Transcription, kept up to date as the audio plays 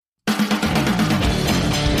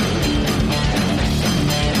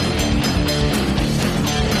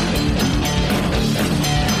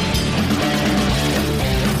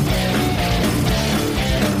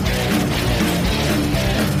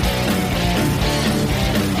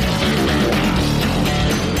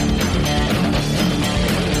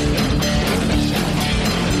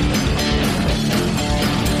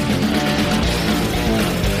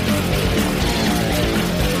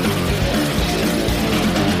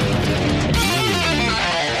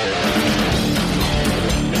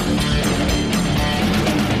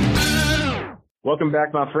Welcome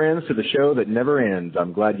back, my friends, to the show that never ends.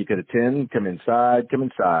 I'm glad you could attend. Come inside, come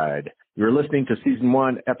inside. You're listening to Season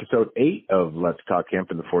 1, Episode 8 of Let's Talk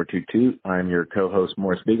Hemp in the 422. I'm your co-host,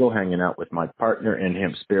 Morris Beagle, hanging out with my partner in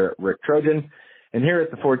hemp spirit, Rick Trojan. And here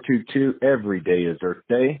at the 422, every day is Earth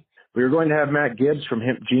Day. We were going to have Matt Gibbs from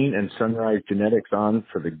Hemp Gene and Sunrise Genetics on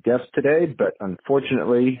for the guest today, but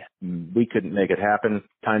unfortunately, we couldn't make it happen.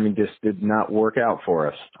 Timing just did not work out for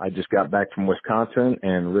us. I just got back from Wisconsin,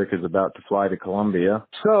 and Rick is about to fly to Columbia.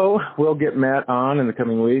 So we'll get Matt on in the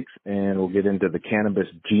coming weeks, and we'll get into the cannabis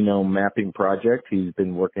genome mapping project he's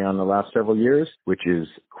been working on the last several years, which is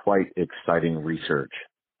quite exciting research.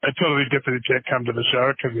 I totally get that he can't come to the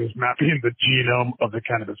show because he's mapping the genome of the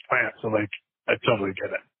cannabis plant. So, I totally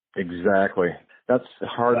get it. Exactly. That's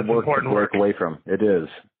hard work to break away from. It is.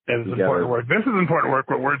 It is important work. This is important work,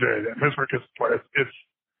 what we're doing. This work is important. It's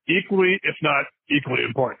equally, if not equally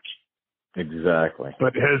important. Exactly.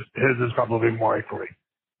 But his is probably more equally.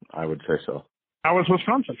 I would say so. How was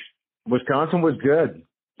Wisconsin? Wisconsin was good.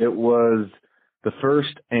 It was the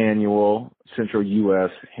first annual Central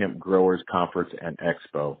U.S. Hemp Growers Conference and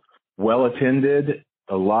Expo. Well attended.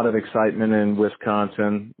 A lot of excitement in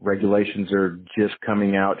Wisconsin. Regulations are just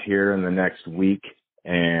coming out here in the next week,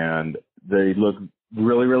 and they look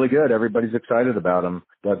really, really good. Everybody's excited about them.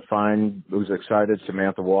 Doug Fine was excited.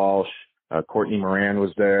 Samantha Walsh, Courtney Moran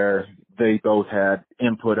was there. They both had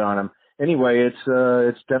input on them. Anyway,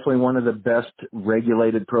 it's definitely one of the best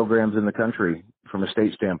regulated programs in the country from a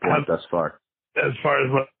state standpoint thus far. As far as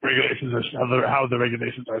what regulations are, how the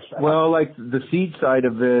regulations are set up? Well, like the seed side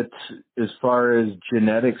of it, as far as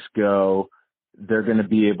genetics go, they're going to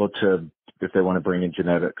be able to, if they want to bring in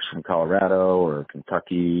genetics from Colorado or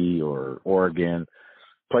Kentucky or Oregon,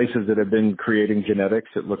 places that have been creating genetics,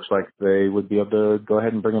 it looks like they would be able to go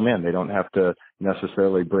ahead and bring them in. They don't have to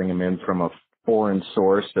necessarily bring them in from a foreign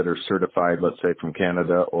source that are certified, let's say from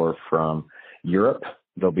Canada or from Europe.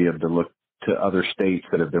 They'll be able to look to other states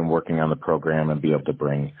that have been working on the program and be able to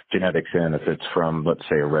bring genetics in if it's from, let's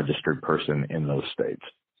say, a registered person in those states.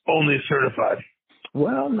 Only certified?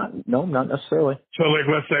 Well, not necessarily. So,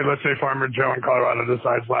 let's say Farmer Joe in Colorado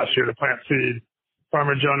decides last year to plant seed.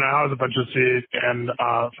 Farmer Joe now has a bunch of seed, and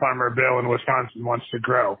Farmer Bill in Wisconsin wants to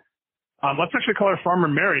grow. Let's actually call her Farmer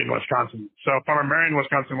Mary in Wisconsin. So, Farmer Mary in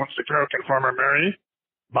Wisconsin wants to grow. Can Farmer Mary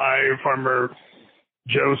buy Farmer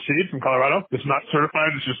Joe's seed from Colorado? It's not certified.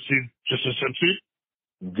 It's just seed, just a simp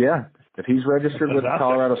seed. Yeah, if he's registered with the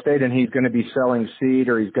Colorado State and he's going to be selling seed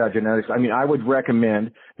or he's got genetics, I would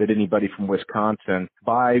recommend that anybody from Wisconsin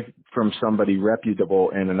buy from somebody reputable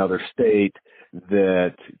in another state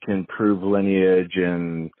that can prove lineage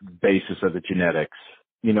and basis of the genetics.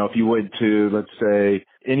 You know, if you would to, let's say,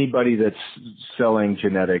 anybody that's selling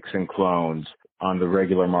genetics and clones on the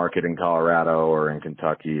regular market in Colorado or in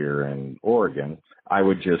Kentucky or in Oregon, I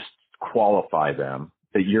would just qualify them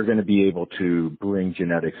that you're going to be able to bring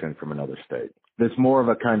genetics in from another state. It's more of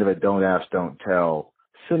a kind of a don't ask, don't tell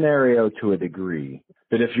scenario to a degree.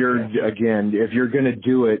 But if you're going to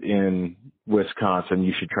do it in Wisconsin,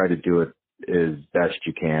 you should try to do it as best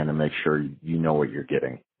you can and make sure you know what you're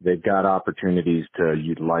getting. They've got opportunities to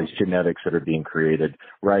utilize genetics that are being created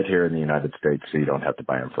right here in the United States, so you don't have to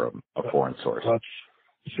buy them from a foreign source.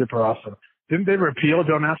 That's super awesome. Didn't they repeal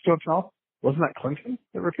Don't Ask, Don't Tell? Wasn't that Clinton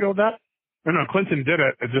that repealed that? No, Clinton did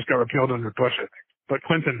it. It just got repealed under Bush, I think. But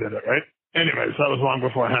Clinton did it, right? Anyways, that was long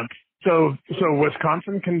before hemp. So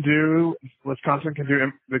Wisconsin can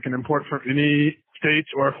they can import from any state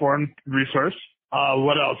or foreign resource.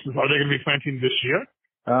 What else? Are they going to be planting this year?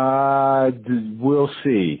 We'll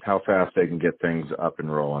see how fast they can get things up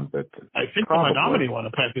and rolling, but I think the Menominee want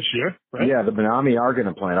to plant this year, right? Yeah, the Menominee are going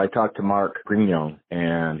to plant. I talked to Mark Grignon,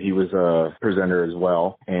 and he was a presenter as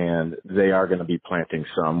well, and they are going to be planting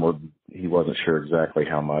some. Well, he wasn't sure exactly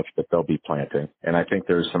how much, but they'll be planting. And I think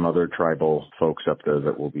there's some other tribal folks up there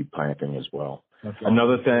that will be planting as well.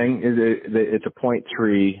 Another thing is it's a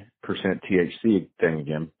 0.3% THC thing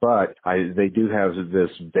again, but they do have this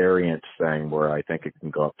variant thing where I think it can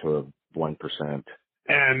go up to 1%.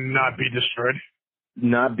 And not be destroyed?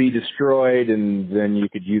 Not be destroyed, and then you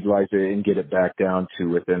could utilize it and get it back down to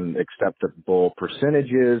within acceptable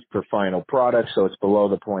percentages for final product, so it's below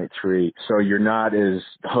the 0.3. So you're not as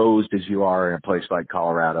hosed as you are in a place like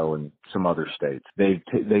Colorado and some other states.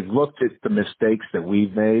 They've looked at the mistakes that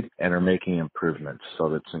we've made and are making improvements, so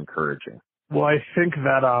that's encouraging. Well, I think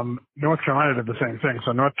that North Carolina did the same thing.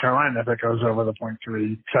 So North Carolina, if it goes over the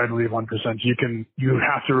 0.3, try to leave 1%, you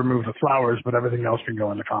have to remove the flowers, but everything else can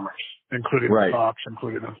go into commerce. including right. the tops,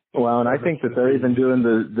 including them. Well, and I think that they're even doing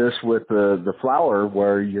this with the flour,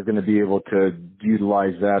 where you're going to be able to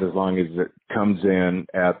utilize that as long as it comes in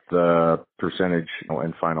at the percentage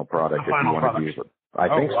and final product if you want to use it. I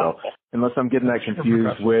think so. Unless I'm getting that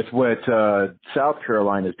confused with what South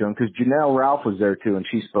Carolina is doing, because Janelle Ralph was there too, and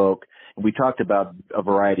she spoke, and we talked about a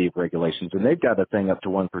variety of regulations, and they've got a thing up to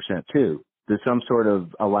 1% too. There's some sort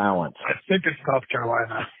of allowance. I think it's South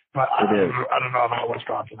Carolina, but I don't know about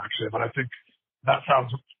Wisconsin actually, but I think that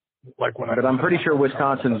sounds like what. But I'm pretty sure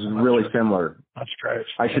Wisconsin's really similar. That's great.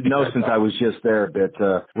 I should know since I was just there,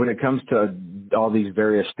 but when it comes to all these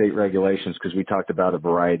various state regulations, because we talked about a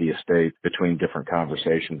variety of states between different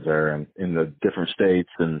conversations there and in the different states,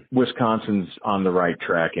 and Wisconsin's on the right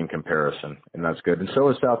track in comparison, and that's good. And so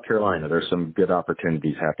is South Carolina. There's some good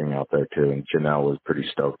opportunities happening out there too, and Janelle was pretty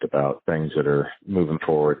stoked about things that are moving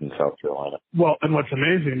forward in South Carolina. Well, and what's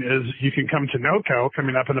amazing is you can come to NOCO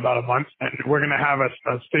coming up in about a month, and we're going to have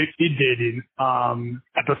a state speed dating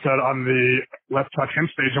episode on the Let's Talk Hemp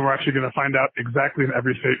stage, and we're actually going to find out exactly in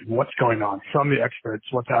every state what's going on from the experts,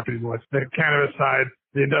 what's happening with the cannabis side,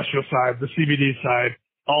 the industrial side, the CBD side,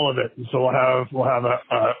 all of it. And so we'll have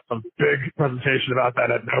a big presentation about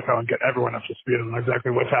that at NOCO and get everyone up to speed on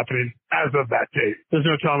exactly what's happening as of that date. There's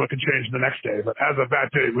no telling what can change the next day, but as of that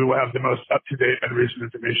date, we will have the most up-to-date and recent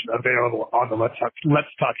information available on the Let's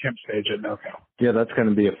Talk Hemp stage at NOCO. Yeah, that's going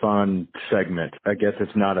to be a fun segment. I guess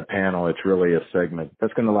it's not a panel, it's really a segment.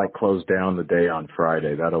 That's going to close down the day on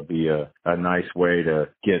Friday. That'll be a nice way to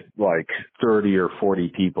get 30 or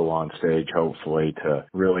 40 people on stage, hopefully, to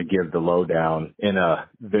really give the lowdown in a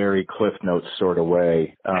very Cliff Notes sort of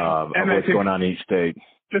way of what's going on in each state.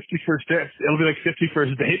 51st dates. It'll be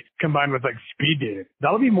 51st dates combined with speed dating.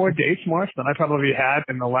 That'll be more dates, Morris, than I probably had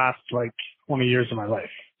in the last 20 years of my life.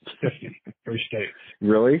 50 first dates.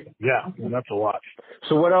 Really? Yeah, well, that's a lot.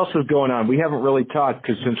 So what else is going on? We haven't really talked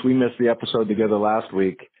because since we missed the episode together last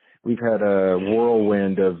week, we've had a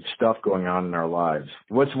whirlwind of stuff going on in our lives.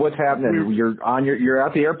 What's happening? You're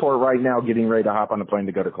at the airport right now, getting ready to hop on a plane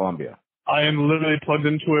to go to Colombia. I am literally plugged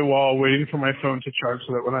into a wall, waiting for my phone to charge,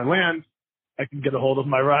 so that when I land, I can get a hold of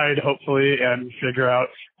my ride, hopefully, and figure out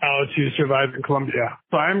how to survive in Colombia.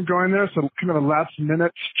 So I'm going there, so kind of a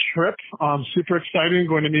last-minute trip. Super exciting,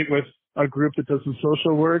 going to meet with a group that does some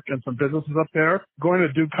social work and some businesses up there. Going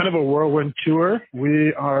to do kind of a whirlwind tour.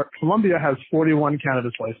 Colombia has 41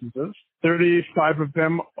 cannabis licenses. 35 of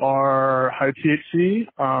them are high THC,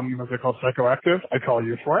 as they call psychoactive. I call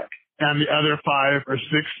euphoric. And the other 5 or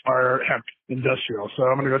 6 are hemp industrial. So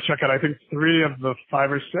I'm going to go check out, I think, 3 of the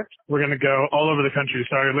 5 or 6. We're going to go all over the country.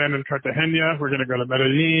 So I land in Cartagena. We're going to go to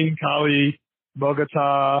Medellin, Cali,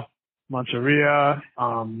 Bogota, Monteria,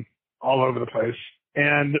 all over the place.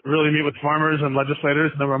 And really meet with farmers and legislators.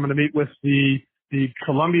 And then I'm going to meet with the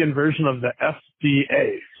Colombian version of the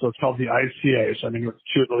FDA. So it's called the ICA. So I mean, with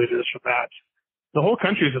 2 of the leaders from that. The whole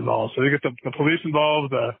country is involved. So you get the police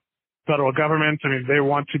involved, the federal government. I mean, they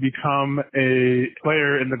want to become a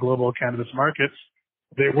player in the global cannabis markets.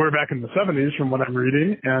 They were back in the 70s from what I'm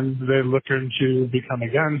reading, and they're looking to become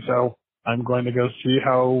again. So I'm going to go see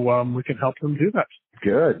how we can help them do that.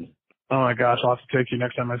 Good. Oh my gosh, I'll have to take you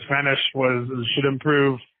next time. My Spanish should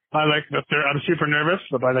improve. I'm super nervous,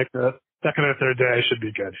 but by the second or third day, I should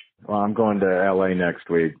be good. Well, I'm going to LA next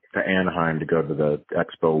week to Anaheim to go to the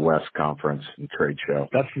Expo West conference and trade show.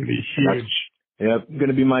 That's going to be huge. It's going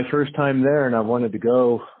to be my first time there, and I've wanted to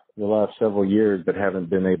go the last several years, but haven't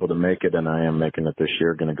been able to make it, and I am making it this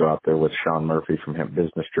year. Going to go out there with Sean Murphy from Hemp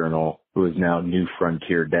Business Journal, who is now New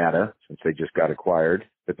Frontier Data, since they just got acquired.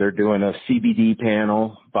 But they're doing a CBD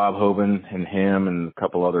panel, Bob Hoban and him and a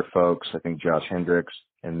couple other folks, I think Josh Hendricks,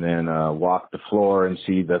 and then walk the floor and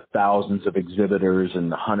see the thousands of exhibitors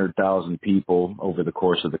and the 100,000 people over the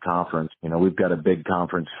course of the conference. You know, we've got a big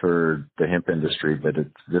conference for the hemp industry, but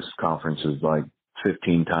this conference is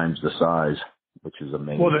 15 times the size, which is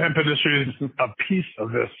amazing. Well, the hemp industry is a piece of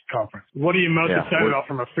this conference. What are you most excited about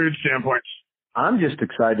from a food standpoint? I'm just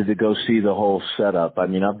excited to go see the whole setup. I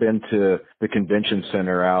mean, I've been to the convention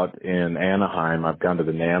center out in Anaheim. I've gone to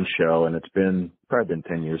the NAMM show, and it's probably been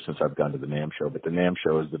 10 years since I've gone to the NAMM show, but the NAMM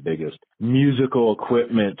show is the biggest musical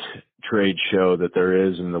equipment trade show that there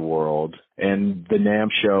is in the world. And the NAMM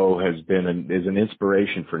show is an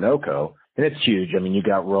inspiration for NOCO. And it's huge. I mean, you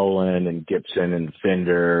got Roland and Gibson and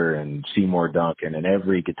Fender and Seymour Duncan and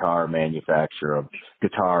every guitar manufacturer of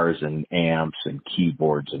guitars and amps and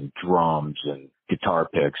keyboards and drums and guitar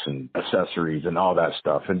picks and accessories and all that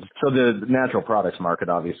stuff. And so the natural products market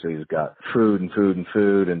obviously has got food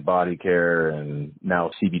and body care and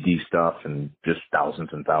now CBD stuff and just thousands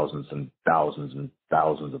and thousands and thousands and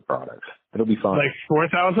thousands of products. It'll be fun. Like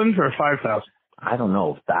 4,000 or 5,000? I don't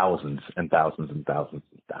know, thousands and thousands and thousands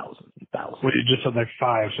and thousands and thousands. Well, you just said like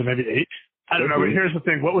 5, so maybe 8. I don't know. But here's the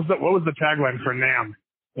thing: what was the tagline for NAMM?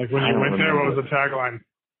 Like when you went there, what was the tagline?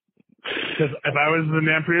 Because if I was the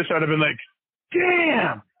NAMM producer, I'd have been like,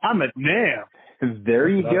 "Damn, I'm at NAMM." There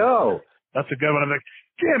you go. That's a good one. I'm like,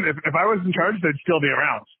 damn, if I was in charge, they'd still be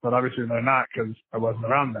around. But obviously they're not because I wasn't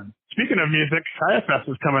around then. Speaking of music, IFS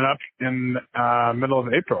is coming up in middle of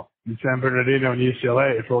April in San Bernardino and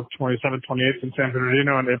UCLA. April 27th, 28th in San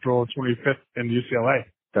Bernardino and April 25th in UCLA.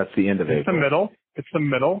 That's the end of April. It's the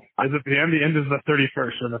middle. Is it the end? The end is the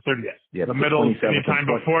 31st or the 30th. Yeah, the middle is any time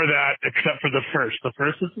before that except for the first. The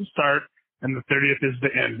first is the start and the 30th is the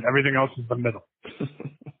end. Everything else is the middle.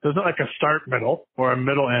 There's not like a start middle or a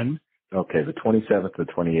middle end. Okay, the 27th to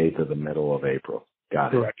 28th of the middle of April. Got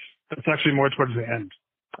it. Correct. It's actually more towards the end.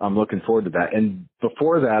 I'm looking forward to that. And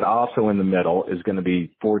before that, also in the middle, is going to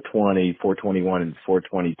be 420, 421, and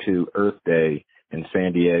 422 Earth Day in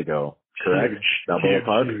San Diego. Correct? Huge. Balboa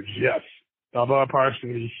Park? Huge, yes. Balboa Park's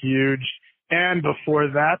going to be huge. And before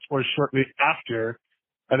that, or shortly after,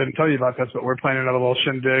 I didn't tell you about this, but we're planning a little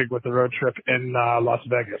shindig with a road trip in Las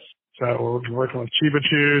Vegas. So we're working with Chiba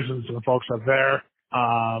Chews and some folks up there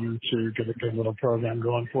to get a good little program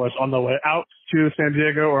going for us on the way out to San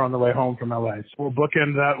Diego or on the way home from LA. So we'll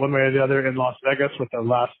bookend that one way or the other in Las Vegas with our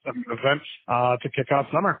last events to kick off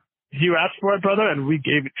summer. You asked for it, brother, and we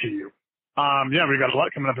gave it to you. Yeah, we got a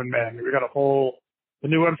lot coming up in May. We got the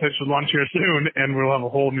new website should launch here soon, and we'll have a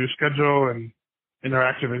whole new schedule and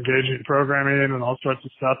interactive engaging programming and all sorts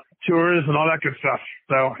of stuff, tours and all that good stuff.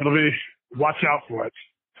 So it'll be, watch out for it.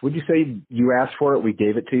 Would you say you asked for it, we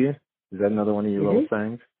gave it to you? Is that another one of your little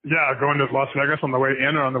things? Yeah, going to Las Vegas on the way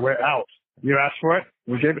in or on the way out. You asked for it,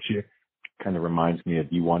 we gave it to you. Kind of reminds me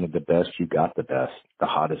of you wanted the best, you got the best. The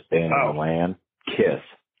hottest band in the land, Kiss.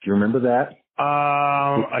 Do you remember that?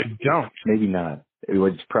 I don't. Maybe not. It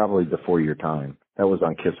was probably before your time. That was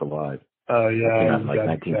on Kiss Alive. Oh, yeah. It came out in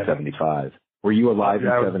 1975. Were you alive in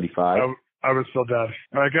 75? I was still dead.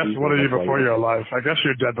 I guess, what are you before you're alive? I guess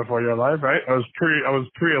you're dead before you're alive, right? I was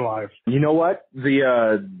pre-alive. You know what?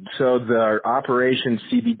 So the Operation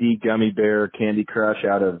CBD Gummy Bear Candy Crush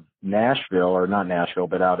out of Nashville, or not Nashville,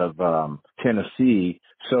 but out of Tennessee.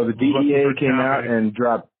 So the DEA came out and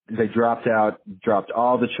dropped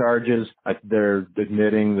all the charges. They're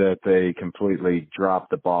admitting that they completely dropped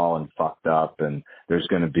the ball and fucked up, and there's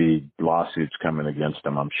going to be lawsuits coming against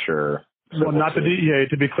them, I'm sure. Well, not the DEA,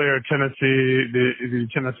 to be clear, Tennessee, the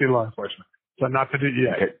Tennessee law enforcement. So not the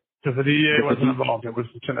DEA. Because the DEA wasn't involved. It was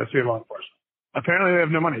the Tennessee law enforcement. Apparently they have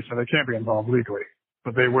no money, so they can't be involved legally.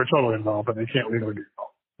 But they were totally involved, but they can't legally be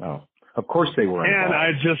involved. Oh, of course they were involved. And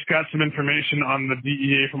I just got some information on the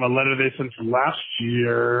DEA from a letter they sent last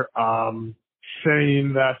year,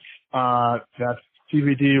 saying that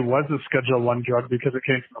CBD was a Schedule I drug because it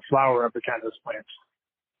came from the flower of the cannabis plant.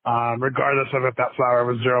 Regardless of if that flower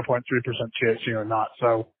was 0.3% THC or not.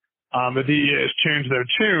 So, the DEA has changed their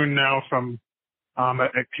tune now from,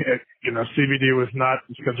 CBD was not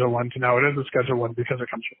Schedule I to now it is a Schedule I because it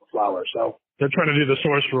comes from the flower. So they're trying to do the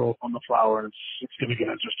source rule on the flower, and it's going to get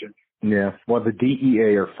interesting. Yeah. Well, the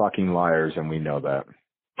DEA are fucking liars, and we know that.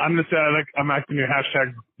 I'm going to say, I'm acting your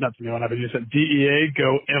hashtag, not the new one, but you said DEA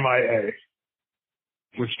go MIA,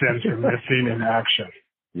 which stands for missing in action.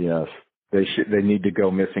 Yes. They need to go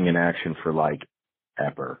missing in action for like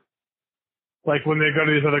ever. Like when they go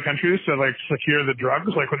to these other countries to like secure the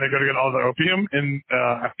drugs, like when they go to get all the opium in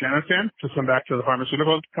Afghanistan to send back to the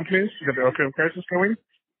pharmaceutical companies to get the opium crisis going,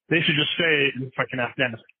 they should just stay in fucking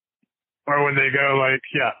Afghanistan. Or when they go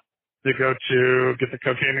they go to get the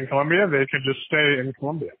cocaine in Colombia, they could just stay in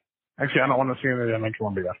Colombia. Actually, I don't want to see any of them in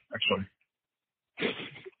Colombia, actually.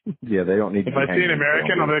 Yeah, they don't need to. If I see an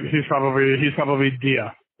American, I'll think he's probably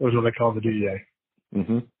DIA. Those are what they call the DEA.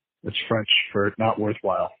 Mm-hmm. It's French for not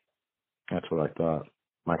worthwhile. That's what I thought.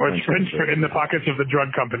 Or it's French for in the pockets of the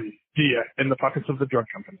drug company. DEA, in the pockets of the drug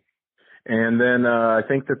company. And then I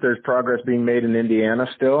think that there's progress being made in Indiana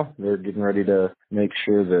still. They're getting ready to make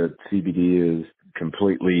sure that CBD is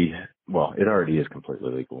completely, well, it already is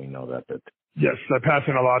completely legal. We know that. But yes, they're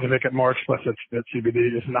passing a law to make it more explicit that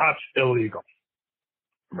CBD is not illegal.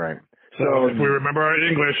 Right. So if we remember our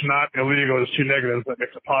English, not illegal is two negatives, that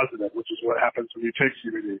makes it positive, which is what happens when you take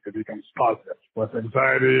CBD. It becomes positive. Less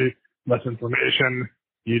anxiety, less inflammation.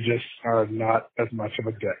 You just are not as much of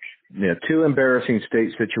a dick. Yeah, two embarrassing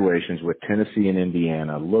state situations with Tennessee and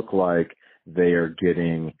Indiana look like they are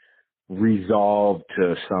getting resolved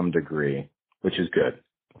to some degree, which is good.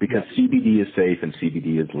 Because CBD is safe and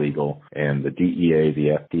CBD is legal, and the DEA,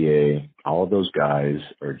 the FDA, all of those guys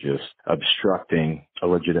are just obstructing a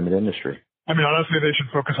legitimate industry. I mean, honestly, they should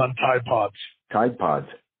focus on Tide Pods. Tide Pods,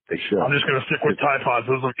 they should. I'm just going to stick with Tide Pods.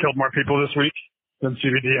 Those have killed more people this week than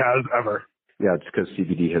CBD has ever. Yeah, it's because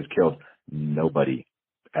CBD has killed nobody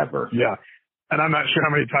ever. Yeah. And I'm not sure how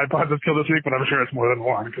many Tide Pods have killed this week, but I'm sure it's more than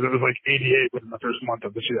one because it was like 88 within the first month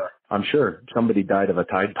of this year. I'm sure somebody died of a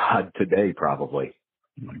Tide Pod today, probably.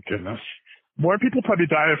 Oh my goodness. More people probably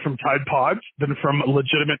die from Tide Pods than from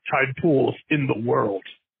legitimate Tide pools in the world.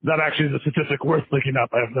 That actually is a statistic worth looking up.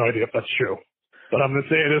 I have no idea if that's true. But I'm going to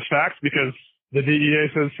say it is fact because the DEA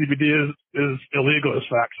says CBD is illegal as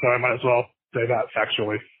fact, so I might as well say that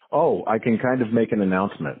factually. Oh, I can kind of make an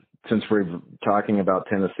announcement. Since we're talking about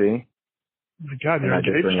Tennessee, oh my God, you're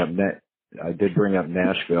engaged? I did bring up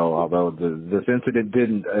Nashville, although this incident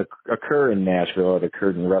didn't occur in Nashville. It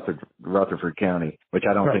occurred in Rutherford County, which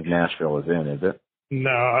I don't think Nashville is in, is it? No,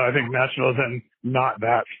 I think Nashville is in not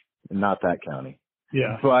that county.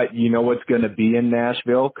 Yeah. But you know what's going to be in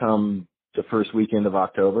Nashville come the first weekend of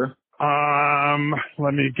October?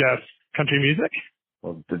 Let me guess. Country music?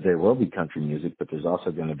 Well, there will be country music, but there's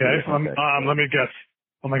also going to be let me guess.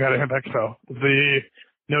 Oh my God, a hemp expo. The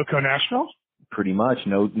NOCO Nashville? Pretty much.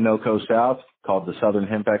 NOCO South, called the Southern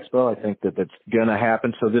Hemp Expo. I think that's going to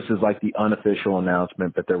happen. So this is like the unofficial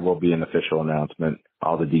announcement, but there will be an official announcement.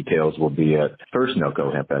 All the details will be at first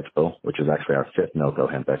NOCO Hemp Expo, which is actually our fifth NOCO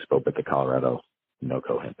Hemp Expo, but the Colorado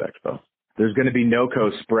NOCO Hemp Expo. There's going to be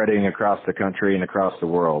NOCO spreading across the country and across the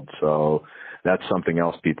world. So that's something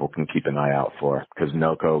else people can keep an eye out for because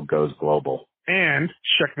NOCO goes global. And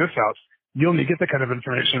check this out. You only get that kind of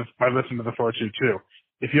information by listening to the 422.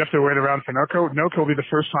 If you have to wait around for NOCO will be the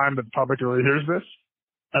first time that the public really hears this,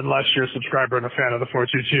 unless you're a subscriber and a fan of the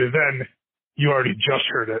 422. Then you already just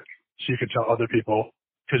heard it, so you can tell other people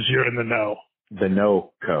because you're in the know. The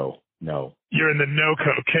NOCO. No. You're in the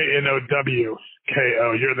NOCO, KNOWKO.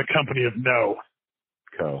 You're in the company of no.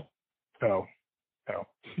 Co.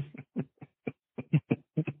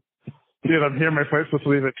 Dude, I'm here. My flight's supposed to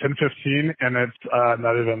leave at 10:15, and it's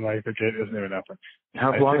not even like the gate isn't even open.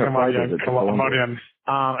 How long a flight is it?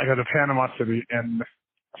 I go to Panama City in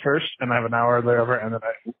first, and I have an hour layover, and then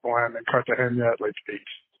I land in Cartagena at like 8.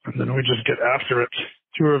 And then we just get after it,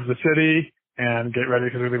 tour of the city, and get ready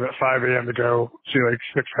because we leave at 5 a.m. to go see like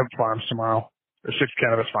 6 hemp farms tomorrow. Or 6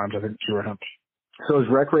 cannabis farms, I think 2 are hemp. So is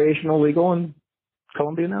recreational legal in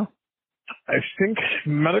Colombia now? I think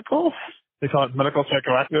medical. They call it medical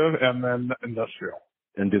psychoactive and then industrial.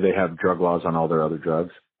 And do they have drug laws on all their other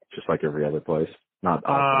drugs, just like every other place? Not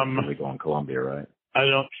all legal in Colombia, right? I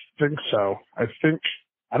don't think so. I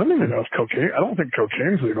don't even know if cocaine. I don't think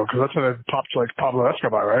cocaine's legal because that's when it popped like Pablo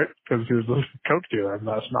Escobar, right? Because he was a coke dealer, and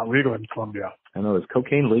that's not legal in Colombia. I know. Is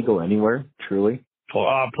cocaine legal anywhere? Truly?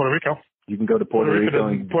 Puerto Rico. You can go to Puerto Rico.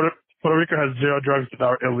 Puerto Rico has 0 drugs that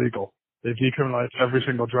are illegal. They decriminalized every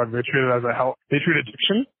single drug. They treat it as they treat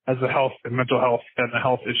addiction as a health and mental health and a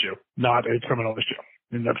health issue, not a criminal issue.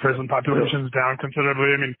 I mean, the prison population is down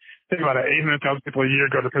considerably. I mean, think about it. 800,000 people a year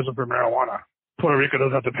go to prison for marijuana. Puerto Rico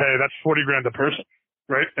doesn't have to pay. That's $40,000 a person,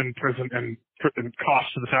 right? In prison and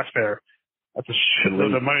cost to the taxpayer. That's a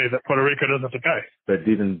shitload of money that Puerto Rico doesn't have to pay. But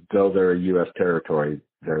even though they're a U.S. territory,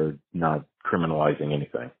 they're not criminalizing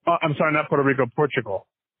anything. Oh, I'm sorry, not Puerto Rico, Portugal.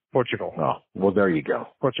 Oh, well, there you go.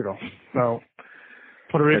 Portugal. So,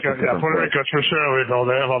 Puerto Rico, Puerto Rico is for sure illegal.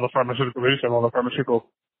 They have all the pharmaceutical, they used to have all the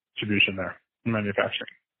pharmaceutical distribution there,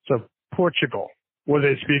 manufacturing. So, Portugal, where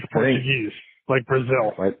they speak Portuguese, like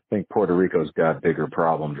Brazil. I think Puerto Rico's got bigger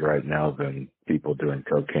problems right now than people doing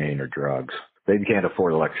cocaine or drugs. They can't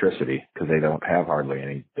afford electricity because they don't have hardly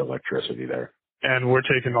any electricity there. And we're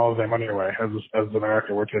taking all of their money away. As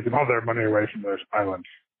America, we're taking all their money away from those islands.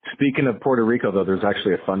 Speaking of Puerto Rico, though, there's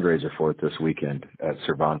actually a fundraiser for it this weekend at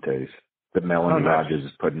Cervantes that Melanie Rogers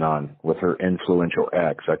is putting on with her Influential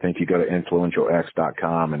X. I think you go to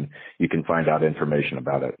influentialx.com and you can find out information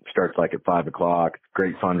about it. Starts like at 5 o'clock.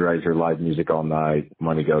 Great fundraiser, live music all night.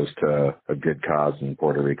 Money goes to a good cause in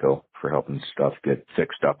Puerto Rico for helping stuff get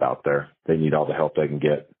fixed up out there. They need all the help they can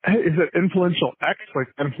get. Hey, is it Influential X,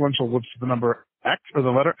 like influential with the number X or the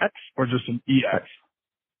letter X, or just an EX?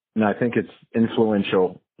 No, I think it's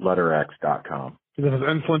influentialletterx.com. Because if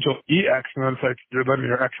it's influential EX, then it's like you're letting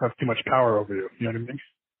your X have too much power over you. You know what I mean?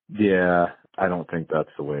 Yeah, I don't think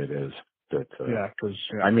that's the way it is.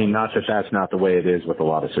 I mean, not that that's not the way it is with a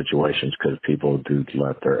lot of situations, because people do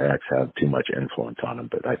let their ex have too much influence on them.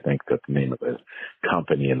 But I think that the name of the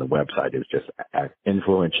company and the website is just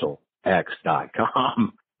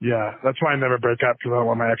influentialx.com. Yeah, that's why I never break up, because I don't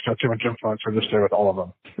want my ex to have too much influence. I just stay with all of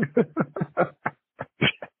them.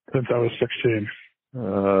 2016.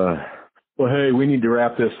 Well, hey, we need to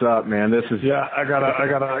wrap this up, man. This is I gotta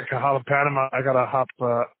hop Panama. I gotta hop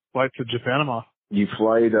flight to Japanama. You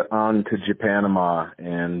fly on to Japanama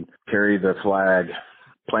and carry the flag,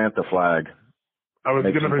 plant the flag. I was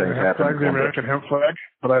going to bring the hemp flag, the American hemp flag,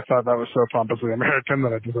 but I thought that was so pompously American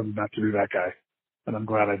that I decided not to be that guy. And I'm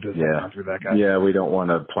glad I did not be that guy. Yeah, we don't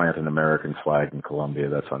want to plant an American flag in Colombia.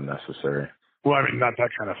 That's unnecessary. Well, I mean, not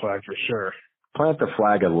that kind of flag for sure. Plant the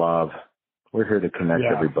flag of love. We're here to connect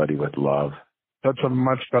everybody with love. That's a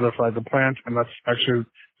much better flag to plant, and that's actually,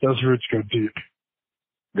 those roots go deep.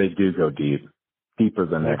 They do go deep. Deeper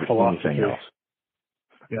than anything else.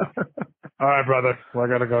 Yeah. All right, brother. Well, I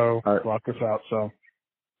got to go walk this out. So,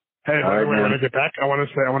 hey, when I get back, I want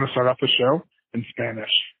to start off the show in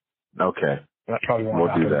Spanish. Okay. That probably won't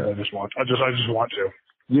happen. Do that. I just want to.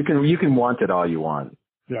 You can want it all you want.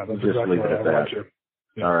 Yeah, that's just exactly leave it at I that. want to.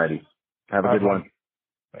 Yeah. All righty. Have a good one.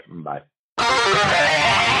 Bye.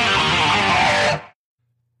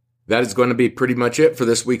 That is going to be pretty much it for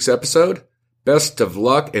this week's episode. Best of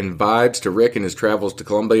luck and vibes to Rick and his travels to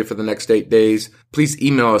Colombia for the next 8 days. Please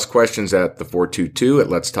email us questions at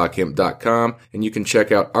the422@letstalkhemp.com, and you can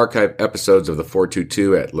check out archive episodes of the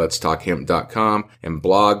 422 at letstalkhemp.com and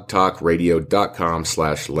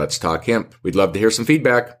blogtalkradio.com/letstalkhemp. We'd love to hear some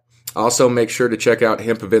feedback. Also, make sure to check out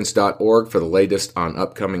hempevents.org for the latest on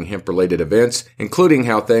upcoming hemp-related events, including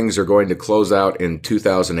how things are going to close out in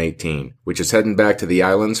 2018, which is heading back to the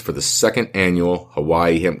islands for the second annual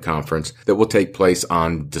Hawaii Hemp Conference that will take place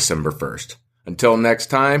on December 1st. Until next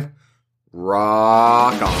time,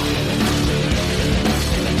 rock on.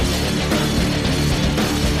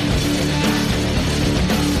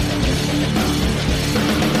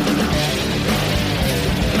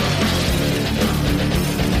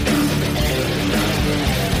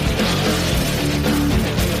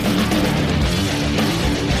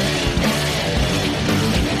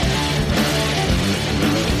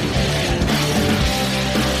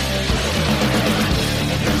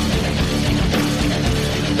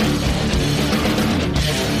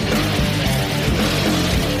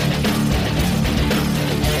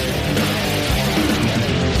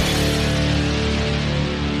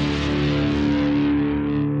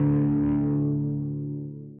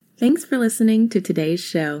 Thanks for listening to today's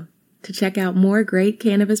show. To check out more great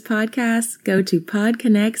cannabis podcasts, go to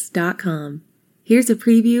podconnects.com. Here's a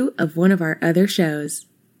preview of one of our other shows.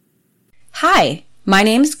 Hi, my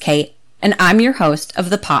name's Kate, and I'm your host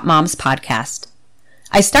of the Pop Moms Podcast.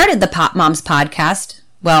 I started the Pop Moms Podcast,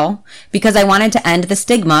 because I wanted to end the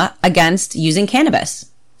stigma against using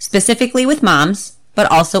cannabis, specifically with moms,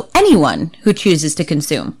 but also anyone who chooses to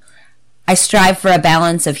consume. I strive for a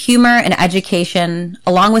balance of humor and education,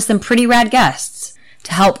 along with some pretty rad guests,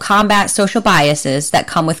 to help combat social biases that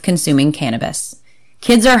come with consuming cannabis.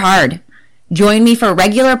 Kids are hard. Join me for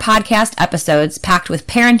regular podcast episodes packed with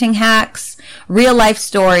parenting hacks, real-life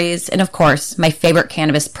stories, and of course, my favorite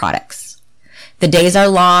cannabis products. The days are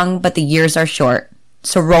long, but the years are short.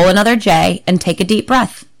 So roll another J and take a deep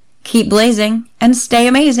breath. Keep blazing and stay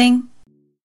amazing.